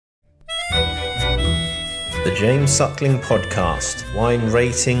the James Suckling Podcast. Wine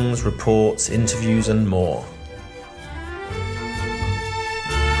ratings, reports, interviews and more.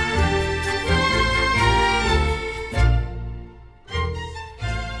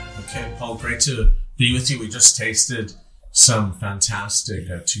 Okay, Paul, great to be with you. We just tasted some fantastic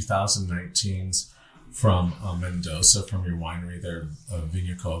 2019s from Mendoza, from your winery there,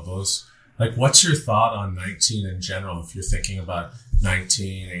 Viña Cobos. Like, what's your thought on 19 in general? If you're thinking about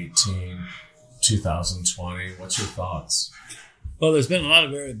 19, 18, 2020, what's your thoughts? Well, there's been a lot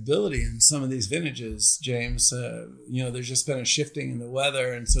of variability in some of these vintages, James. There's just been a shifting in the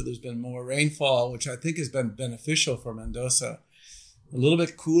weather, and so there's been more rainfall, which I think has been beneficial for Mendoza. A little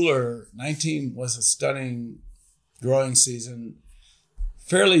bit cooler. 19 was a stunning growing season,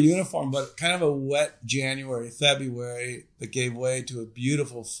 fairly uniform, but kind of a wet January, February that gave way to a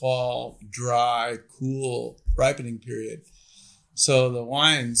beautiful fall, dry, cool ripening period. So the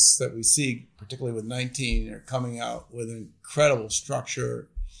wines that we see, particularly with 19, are coming out with incredible structure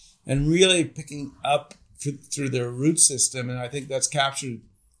and really picking up through their root system. And I think that's captured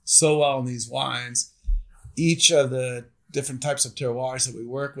so well in these wines, each of the different types of terroirs that we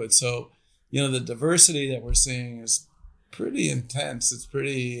work with. So, the diversity that we're seeing is pretty intense. It's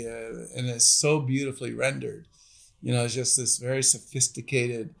pretty, and it's so beautifully rendered. It's just this very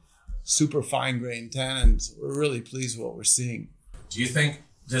sophisticated, super fine grained tannins. We're really pleased with what we're seeing. Do you think,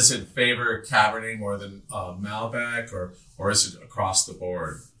 does it favor Cabernet more than Malbec, or is it across the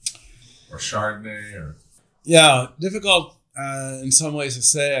board? Or Chardonnay? Or Yeah, difficult in some ways to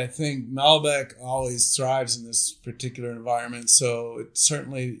say. I think Malbec always thrives in this particular environment. So it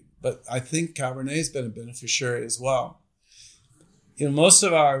certainly, but I think Cabernet has been a beneficiary as well. Most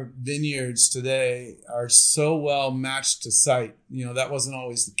of our vineyards today are so well matched to site. That wasn't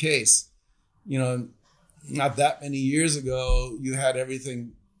always the case. Not that many years ago, you had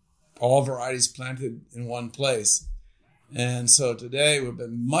everything, all varieties planted in one place. And so today we've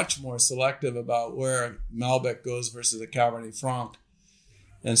been much more selective about where Malbec goes versus a Cabernet Franc.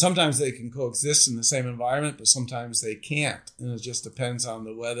 And sometimes they can coexist in the same environment, but sometimes they can't. And it just depends on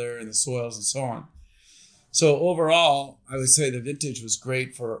the weather and the soils and so on. So overall, I would say the vintage was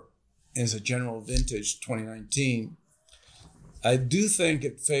great as a general vintage, 2019. I do think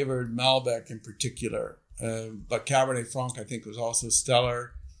it favored Malbec in particular, but Cabernet Franc, I think, was also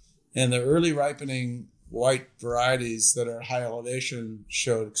stellar. And the early ripening white varieties that are high elevation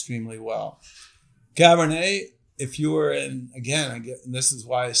showed extremely well. Cabernet, if you were in, and this is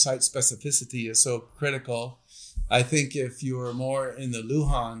why site specificity is so critical. I think if you were more in the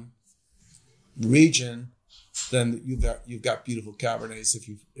Lujan region, then you've got beautiful Cabernets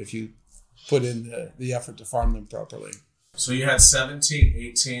if you put in the effort to farm them properly. So you had 17,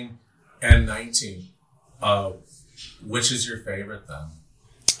 18, and 19. Which is your favorite then?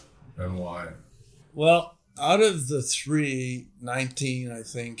 And why? Well, out of the three, 19, I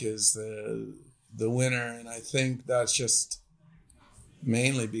think, is the winner. And I think that's just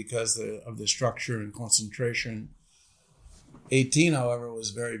mainly because of the structure and concentration. 18, however,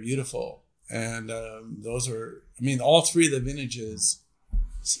 was very beautiful. And all three of the vintages,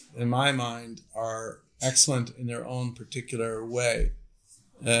 in my mind, are excellent in their own particular way.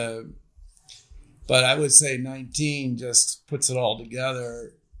 But I would say 19 just puts it all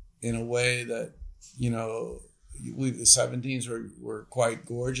together in a way that, the 17s were quite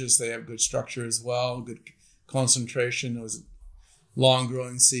gorgeous. They have good structure as well, good concentration. It was a long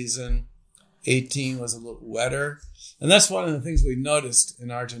growing season. 18 was a little wetter. And that's one of the things we noticed in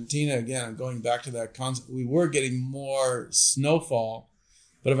Argentina. Again, going back to that concept, we were getting more snowfall.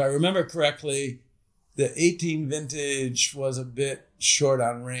 But if I remember correctly, the 18 vintage was a bit short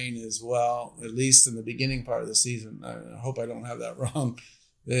on rain as well, at least in the beginning part of the season. I hope I don't have that wrong.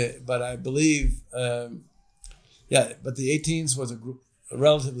 But I believe, but the 18s was a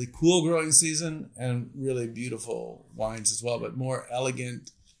relatively cool growing season and really beautiful wines as well, but more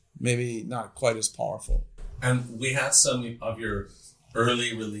elegant, maybe not quite as powerful. And we had some of your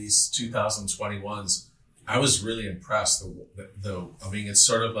early release 2021s. I was really impressed. It's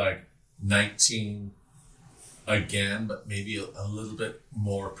sort of like 19 again, but maybe a little bit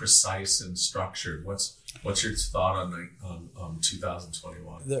more precise and structured. What's your thought on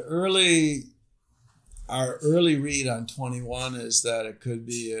 2021? Our early read on 21 is that it could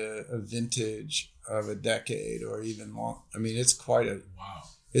be a vintage of a decade or even long. It's quite a wow.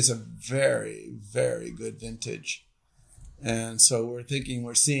 It's a very, very good vintage. And so we're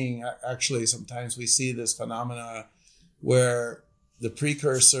seeing, actually, sometimes we see this phenomena where the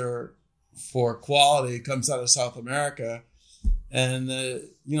precursor for quality comes out of South America. And,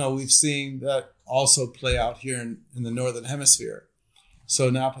 we've seen that also play out here in the Northern Hemisphere. So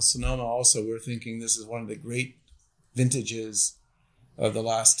Napa Sonoma also, we're thinking this is one of the great vintages of the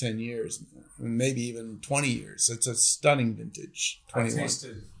last 10 years, maybe even 20 years. It's a stunning vintage. 21. I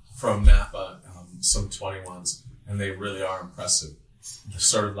tasted from Napa some 21s, and they really are impressive. They're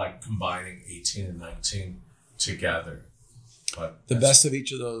sort of like combining 18 and 19 together. But the best of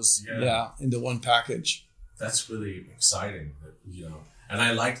each of those, into one package. That's really exciting, And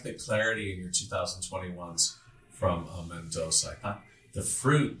I like the clarity in your 2021s from Mendoza. I thought the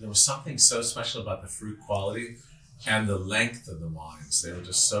fruit, there was something so special about the fruit quality and the length of the wines. They were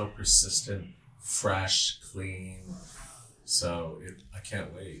just so persistent, fresh, clean. So I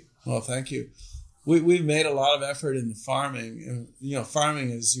can't wait. Well, thank you. We've made a lot of effort in the farming. And,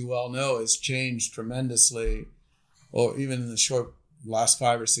 farming, as you well know, has changed tremendously, or even in the last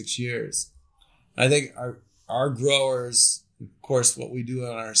 5 or 6 years. I think our growers, of course, what we do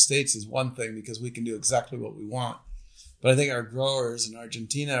in our estates is one thing because we can do exactly what we want. But I think our growers in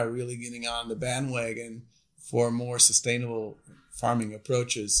Argentina are really getting on the bandwagon for more sustainable farming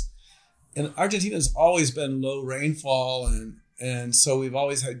approaches. And Argentina has always been low rainfall, and so we've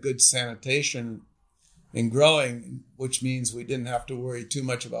always had good sanitation in growing, which means we didn't have to worry too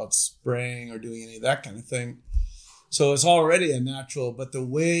much about spraying or doing any of that kind of thing. So it's already a natural, but the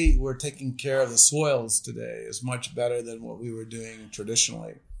way we're taking care of the soils today is much better than what we were doing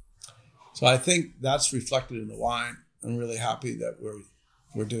traditionally. So I think that's reflected in the wine. I'm really happy that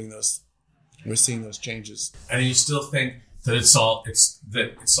we're doing those. We're seeing those changes. And you still think that it's all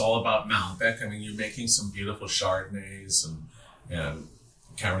about Malbec? I mean, you're making some beautiful Chardonnays and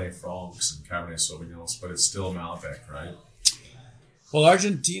Cabernet Francs and Cabernet Sauvignons, but it's still Malbec, right? Well,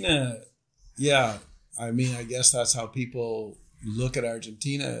 Argentina, yeah. I mean, I guess that's how people look at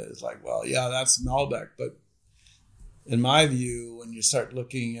Argentina. It's like, well, yeah, that's Malbec. But in my view, when you start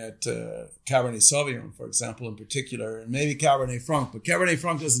looking at Cabernet Sauvignon, for example, in particular, and maybe Cabernet Franc, but Cabernet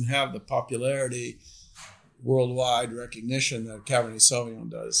Franc doesn't have the popularity, worldwide recognition that Cabernet Sauvignon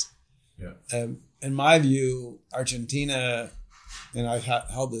does. Yeah. In my view, Argentina, and I've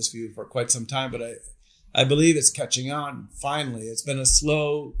held this view for quite some time, but I believe it's catching on finally. It's been a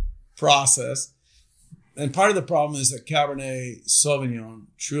slow process. And part of the problem is that Cabernet Sauvignon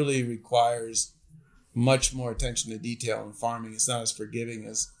truly requires much more attention to detail in farming. It's not as forgiving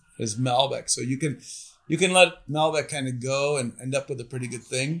as Malbec. So you can let Malbec kind of go and end up with a pretty good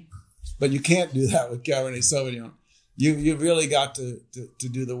thing, but you can't do that with Cabernet Sauvignon. You really got to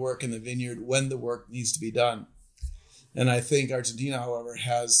do the work in the vineyard when the work needs to be done. And I think Argentina, however,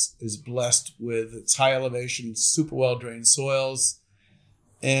 is blessed with its high elevation, super well drained soils,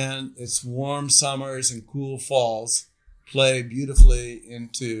 and its warm summers and cool falls play beautifully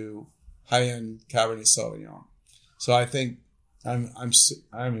into high-end Cabernet Sauvignon. So I think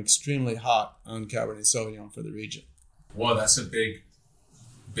I'm extremely hot on Cabernet Sauvignon for the region. Well, that's a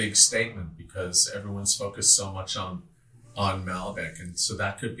big statement because everyone's focused so much on Malbec, and so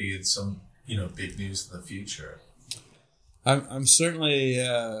that could be some big news in the future. I'm certainly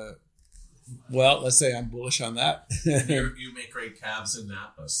let's say I'm bullish on that. You make great cabs in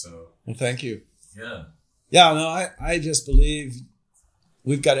Napa, so well, thank you. Yeah. No, I just believe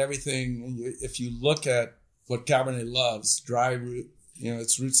we've got everything. If you look at what Cabernet loves, dry root,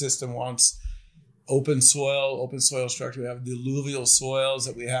 its root system wants open soil structure. We have the alluvial soils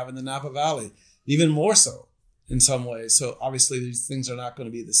that we have in the Napa Valley, even more so in some ways. So obviously these things are not going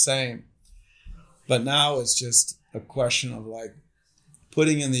to be the same. But now it's just a question of like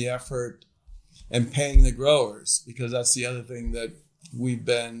putting in the effort and paying the growers, because that's the other thing that we've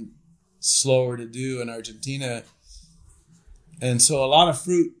been slower to do in Argentina. And so a lot of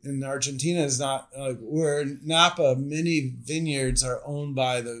fruit in Argentina is not where in Napa, many vineyards are owned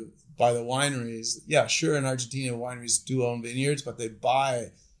by the wineries. Yeah, sure, in Argentina, wineries do own vineyards, but they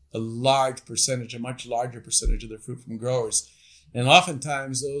buy a much larger percentage of their fruit from growers. And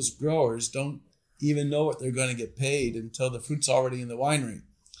oftentimes those growers don't even know what they're going to get paid until the fruit's already in the winery.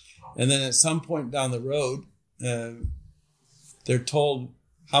 And then at some point down the road, they're told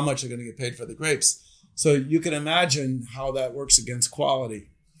how much they're going to get paid for the grapes. So you can imagine how that works against quality.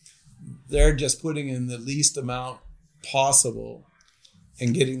 They're just putting in the least amount possible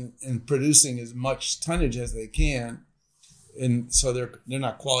and producing as much tonnage as they can. And so they're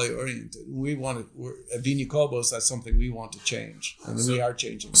not quality oriented. We're at Viña Cobos, that's something we want to change, and we are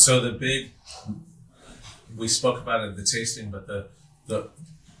changing. So we spoke about it at the tasting, but the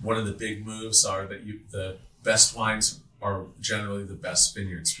one of the big moves are that the best wines are generally the best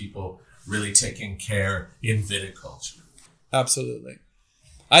vineyards. People really taking care in viticulture. Absolutely.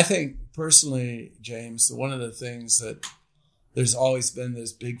 I think personally, James, one of the things that there's always been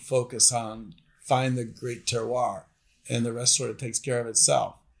this big focus on, find the great terroir. and the rest sort of takes care of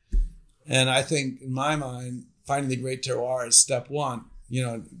itself. And I think, in my mind, finding the great terroir is step one.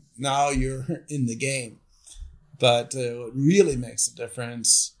 Now you're in the game. But what really makes a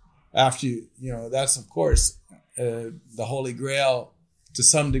difference after that's, of course, the holy grail to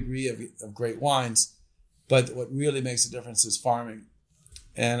some degree of great wines. But what really makes a difference is farming.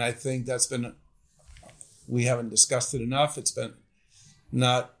 And I think we haven't discussed it enough. It's been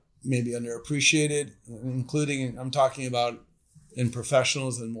not maybe underappreciated, including, I'm talking about in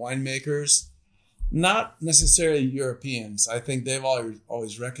professionals and winemakers, not necessarily Europeans. I think they've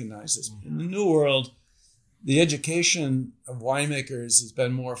always recognized this. In the New World, the education of winemakers has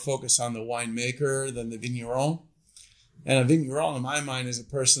been more focused on the winemaker than the vigneron. And a vigneron, in my mind, is a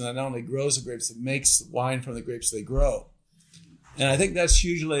person that not only grows the grapes, but makes wine from the grapes they grow. And I think that's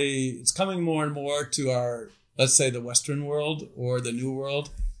it's coming more and more to our, let's say, the Western world or the New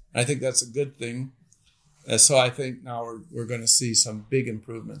World. I think that's a good thing. So I think now we're going to see some big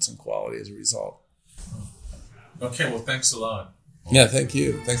improvements in quality as a result. Okay, well, thanks a lot. Yeah, thank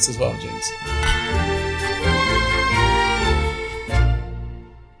you. Thanks as well, James.